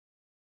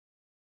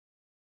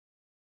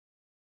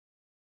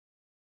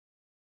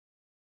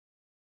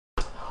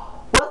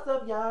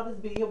up, y'all? This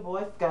be your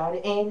boy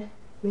Scotty, and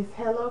Miss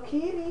Hello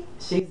Kitty.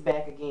 she's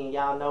back again.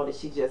 Y'all know that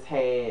she just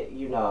had,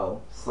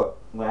 so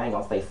well, I ain't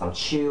gonna say some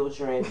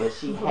children, but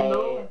she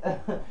No.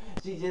 had,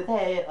 she just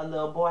had a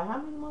little boy. How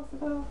many months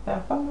ago?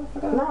 About 5 months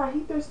ago? Nah,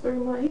 he just 3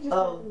 months. He just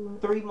turned 3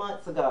 months. 3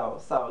 months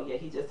ago. So yeah,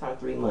 he just turned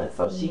 3 months.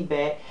 So she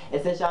back,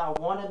 and since y'all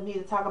wanted me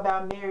to talk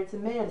about Married to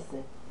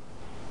Medicine,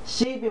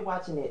 she been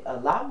watching it a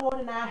lot more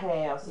than I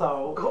have,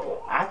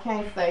 so I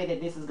can't say that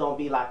this is gonna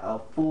be like a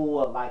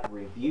full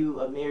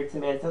review of Married to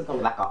Medicine. It's gonna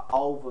be like an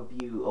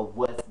overview of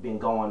what's been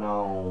going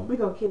on. We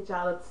gonna catch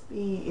y'all up to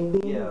speed, and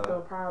then we're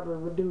gonna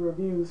probably do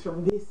reviews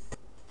from this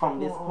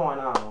point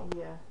on.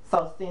 Yeah.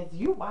 So since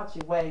you watch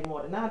it way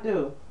more than I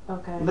do,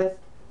 okay.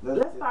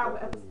 Let's start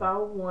with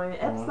episode 1.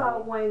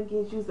 Episode 1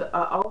 gives you an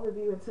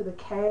overview into the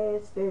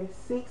cast. There's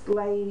 6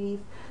 ladies.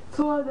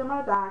 2 of them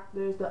are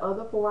doctors. The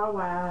other 4 are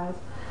wives.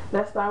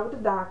 Let's start with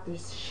the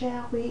doctors,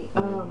 shall we?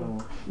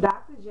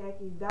 Dr.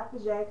 Jackie. Dr.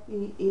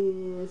 Jackie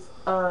is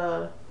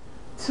a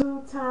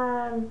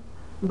 2-time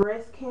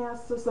breast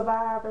cancer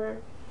survivor,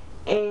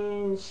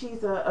 and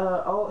she's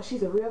a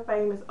real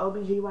famous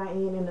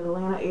OBGYN in the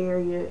Atlanta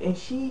area, and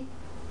she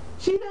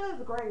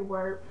does great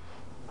work.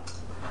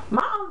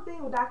 My only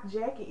thing with Dr.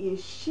 Jackie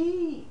is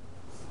she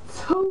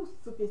too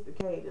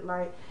sophisticated.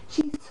 Like,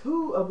 she's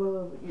too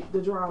above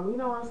the drama. You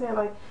know what I'm saying?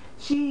 Like,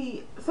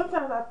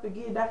 sometimes I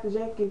forget Dr.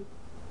 Jackie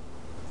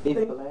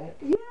is black.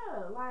 Yeah,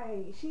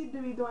 like, she do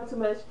be doing too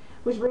much,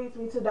 which brings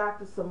me to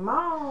Dr.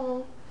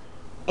 Simone,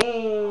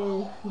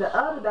 and the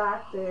other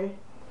doctor.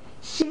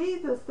 She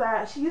used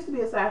to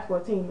be a size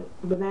 14,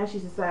 but now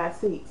she's a size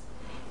 6.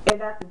 And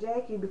Dr.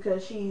 Jackie,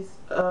 because she's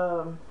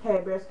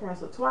had breast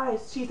cancer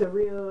twice, she's a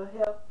real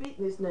health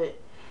fitness nut.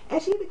 And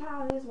she be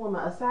calling this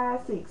woman a size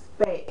 6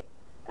 fat.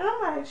 And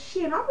I'm like,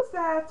 shit, I'm a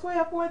size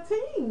 12,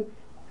 14.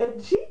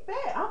 And she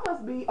fat. I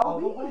must be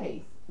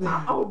obese.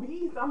 I'm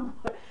obese.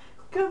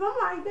 Because I'm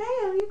like,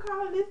 damn, you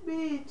calling this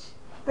bitch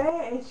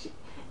fat.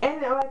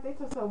 And then, like, they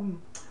told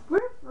some,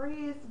 we're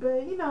friends,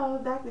 but, you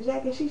know, Dr.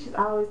 Jackie, she should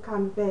always call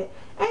me fat.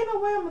 Ain't no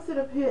way I'm going to sit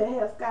up here and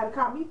have Scotty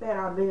call me fat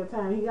all the damn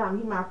time. He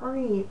my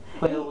friend.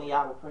 Well, when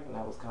y'all were pregnant,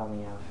 I was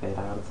calling y'all fat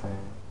all the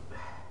time.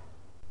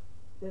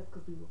 That's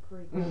because we were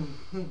pregnant.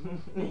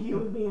 And he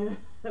was being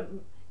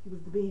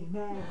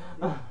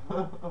nasty.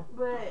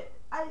 But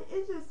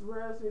it just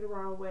rubs me the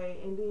wrong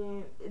way. And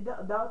then,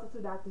 those are 2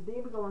 doctors.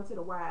 Then we go into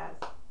the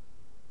wives.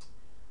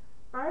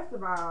 First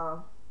of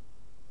all,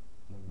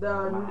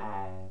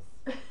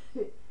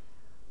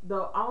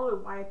 the only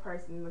white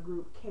person in the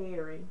group,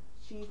 Carrie,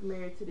 she's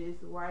married to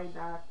this white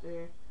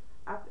doctor.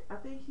 I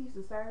think he's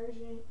a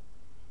surgeon.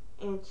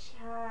 And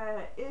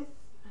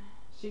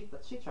she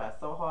tried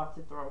so hard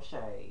to throw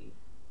shade.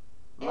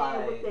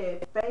 And with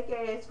that fake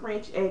ass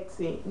French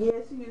accent.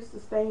 Yes, he used to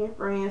stay in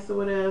France or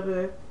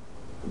whatever,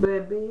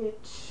 but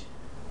bitch,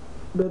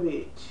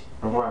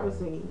 haven't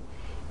seen.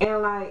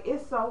 And like,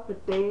 it's so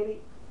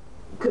pathetic,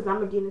 because I'm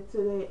gonna get into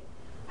that.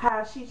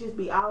 How she just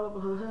be all over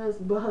her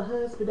husband, but her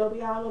husband don't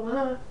be all over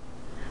her.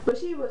 But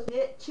she was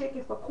yet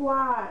checking for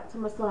quiet to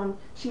my son.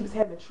 She was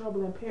having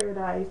trouble in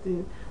paradise,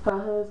 and her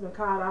husband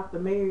called off the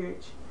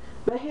marriage.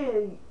 But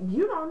hey,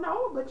 you don't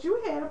know, but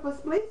you had it for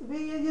splits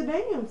via your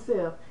damn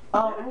self.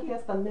 Oh, I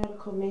guess the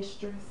medical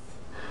mistress.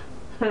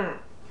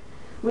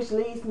 Which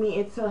leads me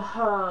into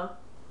her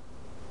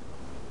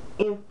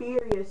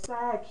inferior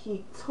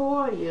sidekick,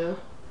 Toya,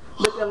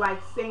 looking like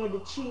Sandy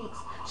Cheeks.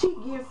 She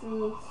gives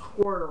me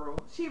squirrel.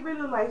 She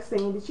really likes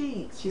Sandy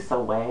Cheeks. She's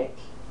so whack.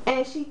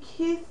 And she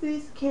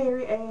kisses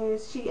Carrie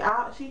ass. She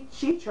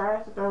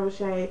tries to throw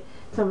shade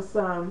to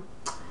some.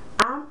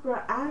 I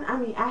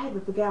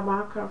haven't forgot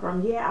where I come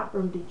from. Yeah, I'm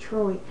from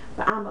Detroit,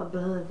 but I'm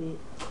above it.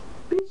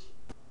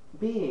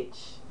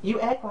 Bitch, you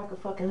act like a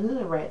fucking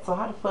hood rat, so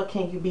how the fuck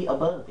can you be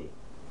above it?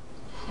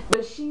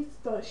 But she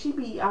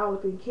be all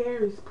up in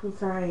Carrie's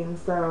poutine,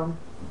 so.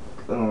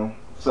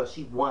 So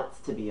she wants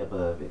to be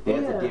above it.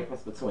 There's a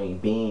difference between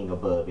being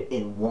above it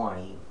and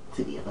wanting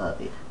to be above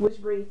it.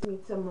 Which brings me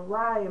to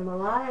Mariah.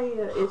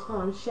 Mariah is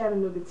from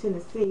Chattanooga,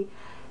 Tennessee.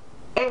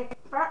 And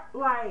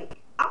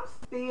like, I'm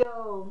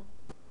still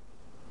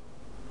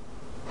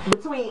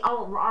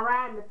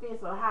around the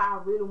fence of how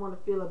I really want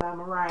to feel about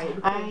Mariah.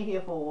 I ain't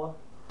here for her.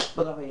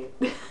 But go ahead.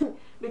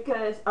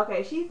 Because,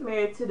 okay, she's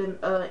married to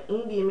the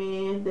Indian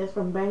man that's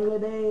from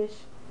Bangladesh.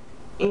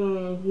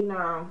 And, you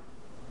know,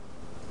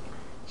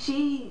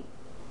 she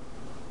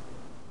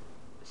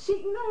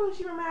you know what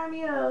she remind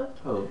me of?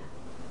 Who?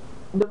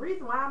 The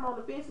reason why I'm on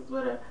the fences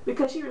with her,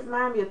 because she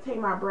remind me of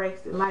Tamar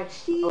Braxton. Like,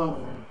 she's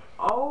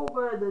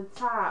over the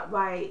top.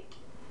 Like,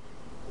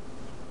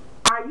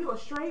 are you a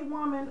straight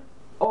woman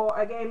or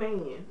a gay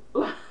man?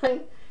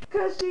 Like,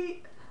 cause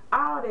she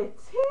all that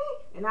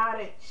tea and all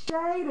that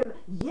shade and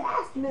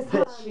yes, Miss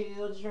the Honey.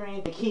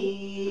 children, the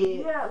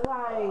kids. Yeah,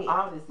 like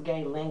all this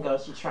gay lingo.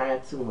 She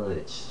trying too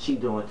much. She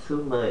doing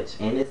too much,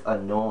 and it's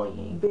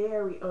annoying.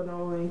 Very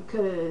annoying.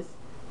 Cause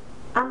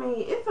I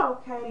mean, it's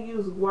okay to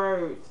use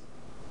words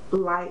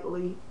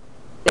lightly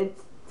and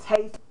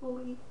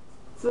tastefully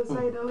to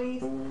say the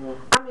least.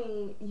 I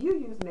mean, you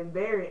using it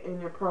very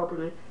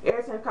inappropriately.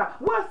 Every time you call,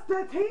 what's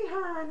the tea,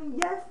 honey?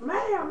 Yes,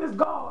 ma'am, it's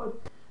God.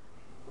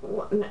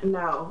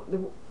 No,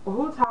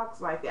 who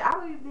talks like that? I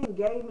don't even think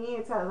gay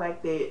men talk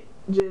like that.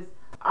 Just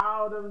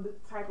all them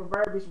type of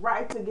verbiage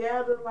right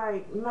together.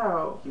 Like,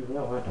 no. You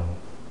know I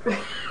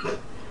don't.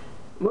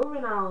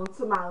 Moving on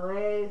to my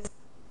last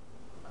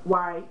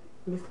wife,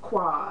 Miss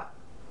Quad.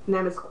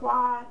 Now, Miss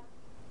Quad.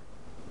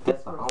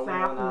 That's the only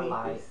one I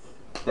like.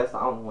 That's the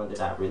only one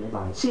that I really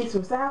like. She's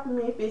from South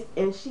Memphis,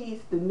 and she's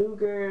the new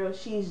girl.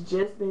 She's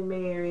just been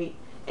married,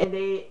 and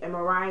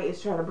Mariah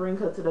is trying to bring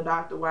her to the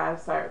Dr.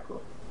 Wife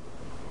circle.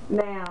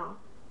 Now,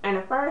 in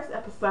the first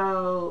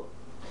episode,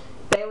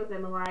 they was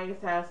at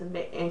Mariah's house,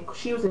 and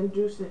she was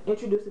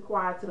introducing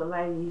Quiet to the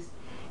ladies,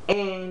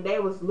 and they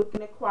was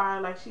looking at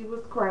Quiet like she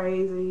was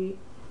crazy,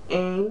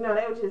 and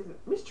they were just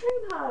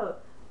mistreating her,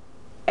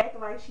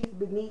 acting like she's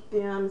beneath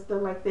them and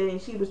stuff like that,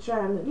 and she was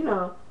trying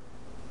to,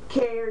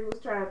 Carrie was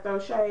trying to throw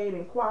shade,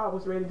 and Quiet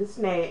was ready to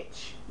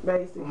snatch,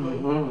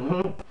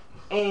 basically.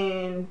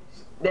 And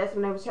that's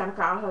when they was trying to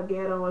call her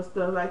ghetto and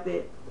stuff like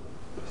that.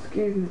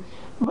 Excuse me.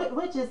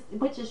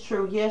 Which is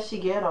true. Yes, she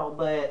ghetto,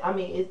 but I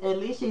mean, at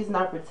least she's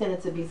not pretending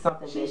to be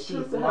something that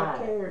she's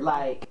not.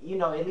 Like,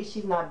 at least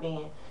she's not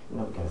being.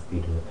 We gotta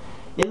speed it up.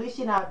 At least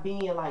she's not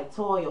being like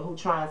Toya, who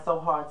trying so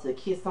hard to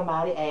kiss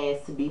somebody's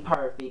ass to be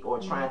perfect, or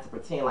trying to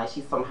pretend like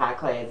she's some high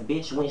class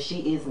bitch when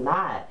she is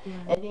not.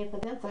 And then for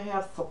them to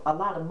have a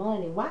lot of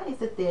money, why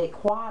is it that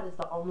Quad is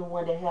the only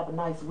one that have a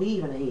nice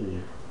weave in her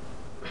head?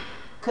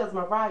 Cause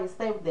Mariah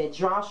stay with that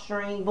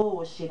drawstring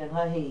bullshit in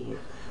her head.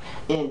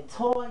 And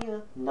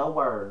Toya, no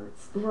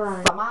words.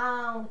 Right.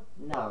 Simone,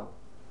 no.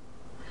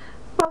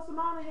 But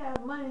Simone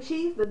have money.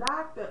 She's the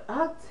doctor.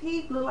 Her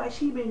teeth look like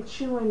she been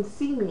chewing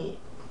cement.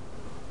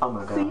 Oh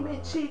my God.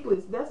 Cement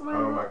chiclets. That's what it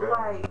looks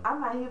like.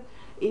 I'm not here.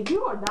 If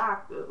you're a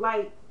doctor,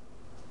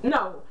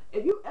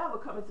 if you ever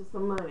come into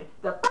some money,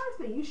 the first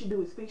thing you should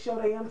do is fix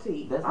your damn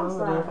teeth. That's I'm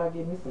sorry. If I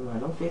get me some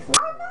money, I'm fixing.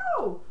 I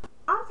know.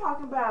 I'm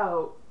talking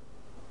about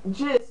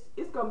just,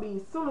 it's going to be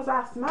as soon as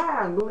I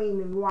smile,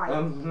 gleaming white.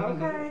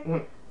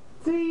 Okay?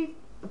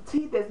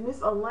 Teeth that's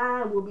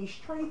misaligned will be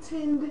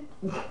straightened.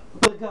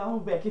 But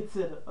going back into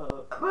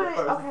the first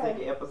and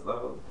second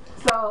episode.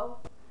 So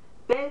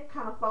that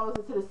kind of falls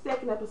into the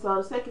second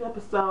episode. The second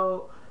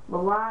episode,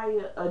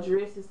 Mariah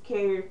addresses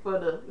Carrie for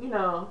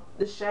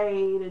the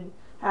shade and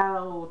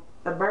how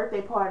the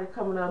birthday party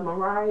coming up.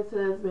 Mariah's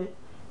husband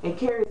and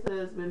Carrie's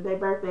husband, their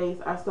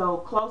birthdays are so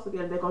close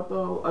together, they're going to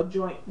throw a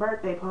joint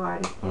birthday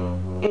party.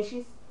 And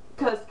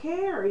because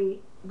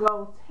Carrie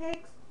gonna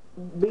text,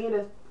 being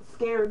a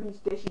scary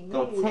bitch that she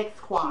is,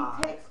 text Quad,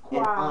 she texts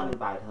Quad and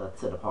uninvite her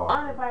to the party.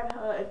 Uninvited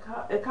her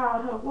and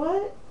called her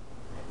what?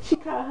 She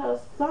called her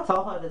something.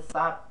 Told her to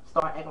start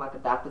acting like a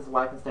doctor's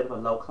wife instead of a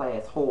low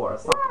class whore or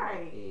something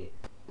like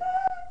that.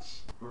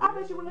 Bitch, I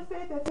bet you wouldn't have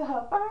said that to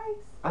her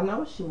face. I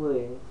know she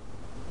would.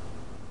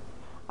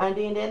 And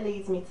then that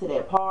leads me to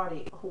that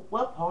party.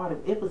 What party?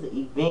 It was an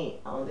event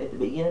at the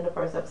beginning of the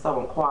first episode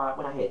on Quad,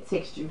 when I had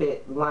texted you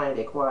that line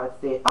that Quad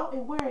said, "Oh,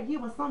 and where are you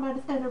when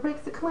somebody's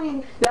anorexic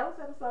clinic?" That was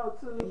episode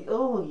 2.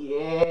 Oh,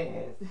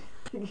 yes.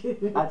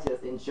 I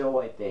just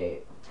enjoyed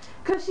that.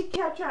 Because she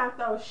kept trying to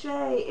throw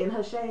shade, and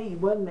her shade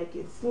wasn't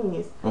making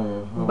sense.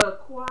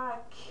 But Quad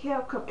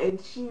kept coming,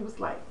 and she was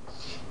like,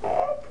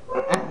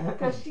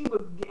 because she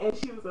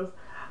was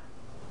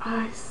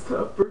I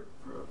suffered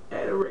from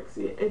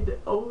anorexia, and the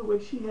only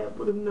way she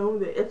would have known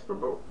that it's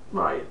from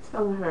Mariah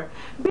telling her,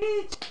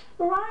 bitch,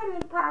 Mariah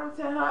didn't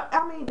probably tell her.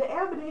 I mean, the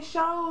evidence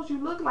shows you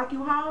look like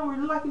you hungry,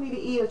 you look like you need to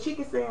eat a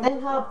chicken sandwich.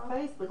 And her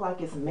face look like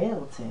it's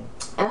melting.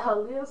 And her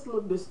lips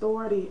look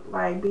distorted,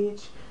 like,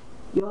 bitch,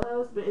 your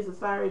husband is a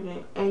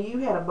surgeon, and you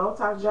had a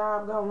Botox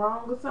job go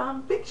wrong or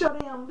something. Fix your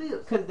damn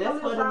lips. Because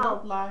that's what it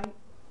looked like.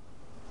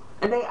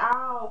 And they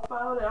all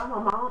folded.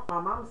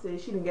 My mom said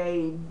she done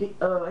gave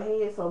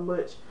head so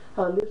much,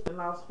 her lips done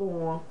lost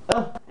form.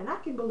 And I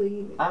can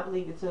believe it. I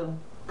believe it too.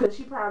 Because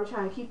she probably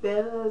trying to keep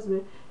that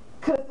husband.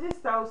 Because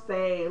it's so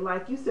sad.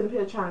 Like, you sitting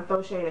here trying to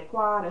throw shade at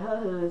Quad and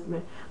her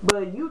husband,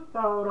 but you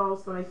throwed on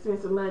some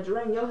expensive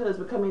lingerie and your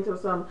husband come into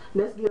some,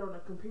 let's get on the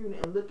computer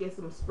and look at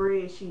some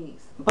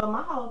spreadsheets. But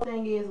my whole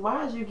thing is,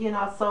 why is you getting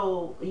all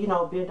so,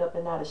 bent up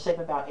and out of shape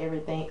about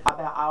everything,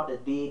 about all the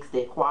digs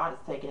that Quad is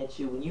taking at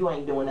you when you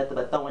ain't doing nothing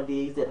but throwing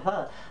digs at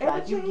her?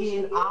 Like, you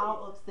getting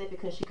all upset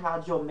because she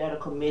called you a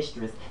medical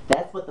mistress.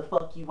 That's what the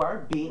fuck you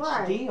were, bitch.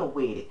 Right. Deal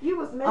with it. You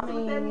was messing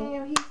with that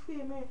man, he's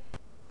still married.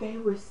 They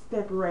were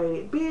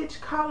separated. Bitch,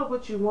 call it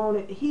what you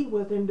wanted. He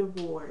was in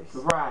divorce.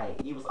 Right.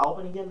 You was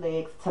opening your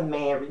legs to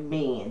marry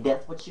men.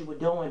 That's what you were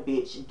doing,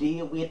 bitch.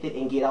 Deal with it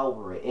and get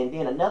over it. And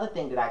then another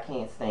thing that I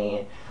can't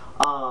stand,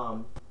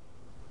 Toya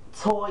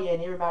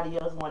and everybody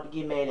else wanted to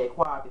get mad at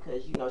Quad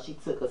because, she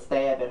took a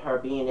stab at her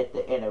being at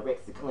the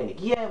anorexic clinic.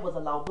 Yeah, it was a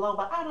low blow,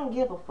 but I don't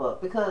give a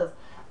fuck because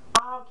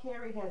all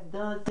Carrie has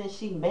done since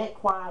she met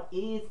Quad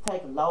is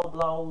take low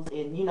blows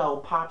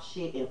and, pop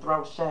shit and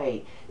throw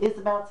shade. It's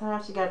about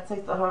time she got a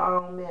taste of her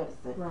own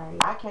medicine. Right.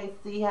 I can't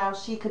see how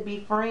she could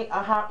be friends,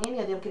 or how any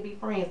of them could be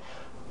friends.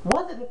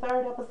 Was it the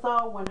third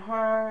episode when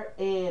her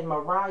and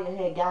Mariah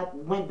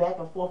went back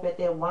and forth at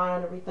that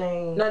winery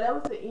thing? No, that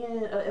was the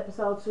end of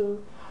episode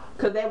 2.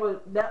 Cause that was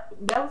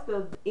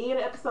the end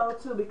of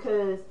episode 2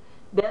 because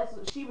that's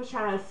what she was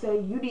trying to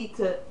say. You need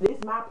to. This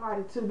is my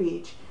party too,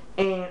 bitch,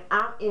 and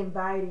I'm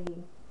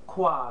inviting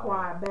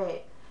Quad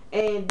back.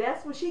 And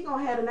that's what she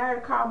gonna have the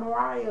nerve to call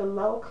Mariah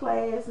low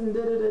class and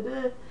da da da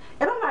da.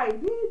 And I'm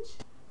like, bitch,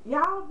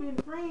 y'all been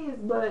friends,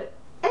 but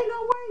ain't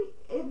no way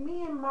if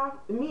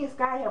me and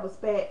Sky have a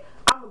spat,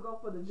 I'm gonna go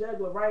for the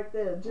juggler right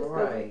there. Just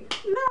right.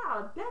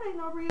 Nah, that ain't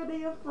no real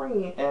damn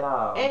friend at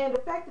all. And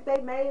the fact that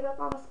they made up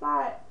on the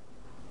spot,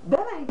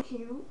 that ain't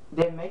cute.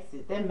 That make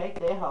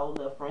that whole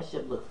little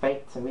friendship look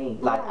fake to me.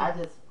 Like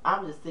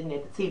I'm just sitting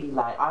at the TV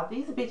like, are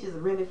these bitches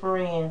really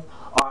friends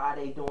or are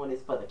they doing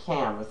this for the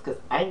cameras? Cause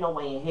ain't no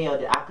way in hell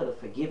that I could have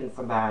forgiven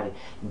somebody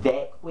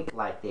that quick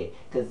like that.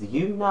 Cause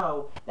you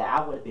know that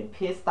I would have been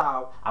pissed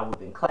off. I would have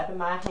been clapping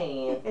my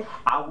hands.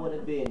 I would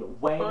have been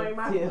waiting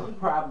till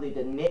probably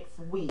the next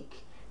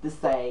week to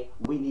say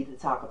we need to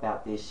talk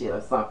about this shit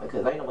or something.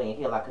 Cause ain't no way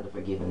in hell I could have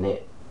forgiven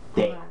that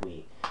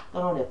quick. Go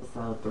on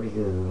episode 3,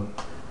 girl.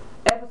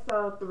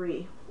 Episode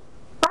 3.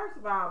 First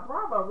of all,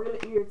 Bravo really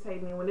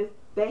irritated me when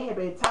they had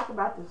been talking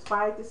about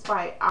this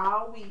fight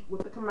all week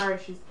with the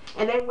commercials,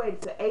 and they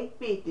waited to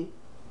 8:50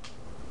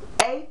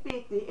 and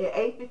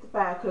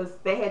 8:55 because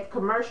they had the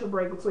commercial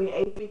break between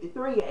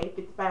 8:53 and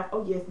 8:55.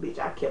 Oh yes, bitch,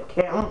 I kept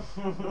counting.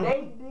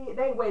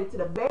 They waited to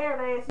the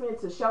very last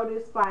minute to show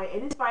this fight,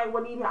 and this fight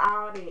wasn't even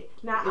all that.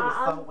 Now, it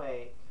was so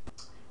whack.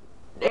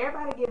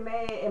 Everybody get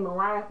mad at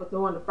Mariah for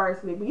throwing the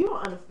first lick, but you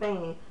don't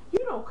understand. You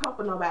don't come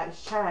for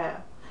nobody's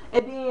child.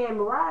 And then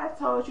Mariah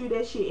told you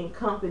that shit in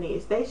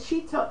confidence.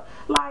 She took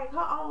like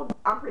her own.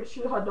 I'm pretty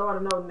sure her daughter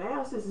know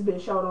now since it's been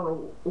shown on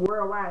a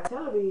worldwide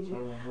television.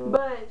 Mm-hmm.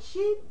 But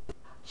she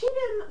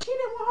didn't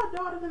want her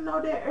daughter to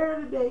know that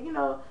early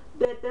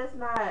that that's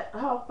not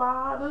her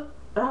father.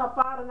 Her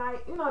father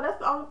night. That's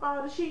the only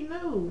father she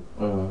knew.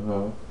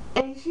 Mm-hmm.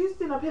 And she's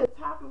sitting up here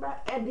talking about.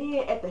 And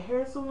then at the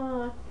hair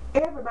salon.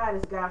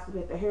 Everybody's gossip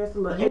at the hair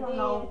salon. You don't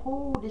know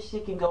who this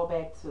shit can go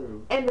back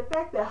to. And the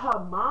fact that her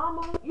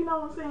mama, you know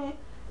what I'm saying?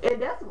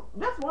 And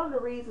that's one of the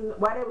reasons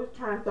why they was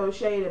trying to throw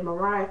shade at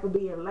Mariah for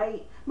being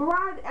late.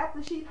 Mariah,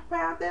 after she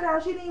found that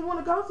out, she didn't even want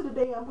to go to the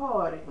damn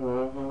party.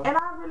 Mm-hmm. And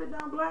I really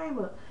don't blame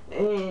her.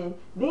 And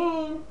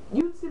then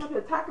you sit up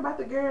here talking about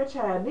the girl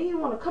child. Then you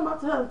want to come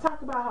up to her and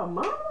talk about her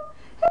mama?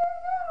 Hell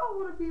yeah, I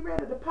want to be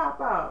ready to pop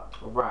out.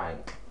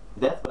 Right.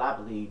 That's what I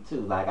believe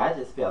too. Like, I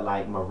just felt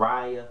like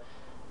Mariah,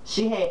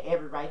 she had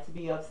every right to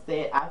be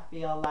upset. I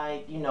feel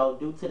like,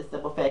 due to the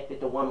simple fact that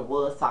the woman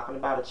was talking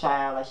about a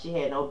child, like she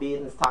had no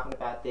business talking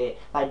about that.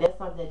 Like, that's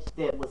something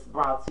that was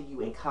brought to you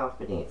in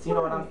confidence. You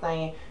know what I'm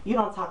saying? You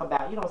don't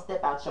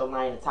step out your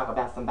lane and talk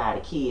about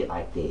somebody's kid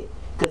like that.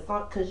 Cause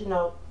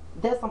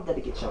that's something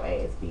to get your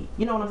ass beat.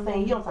 You know what I'm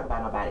saying? You don't talk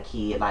about nobody's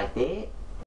kid like that.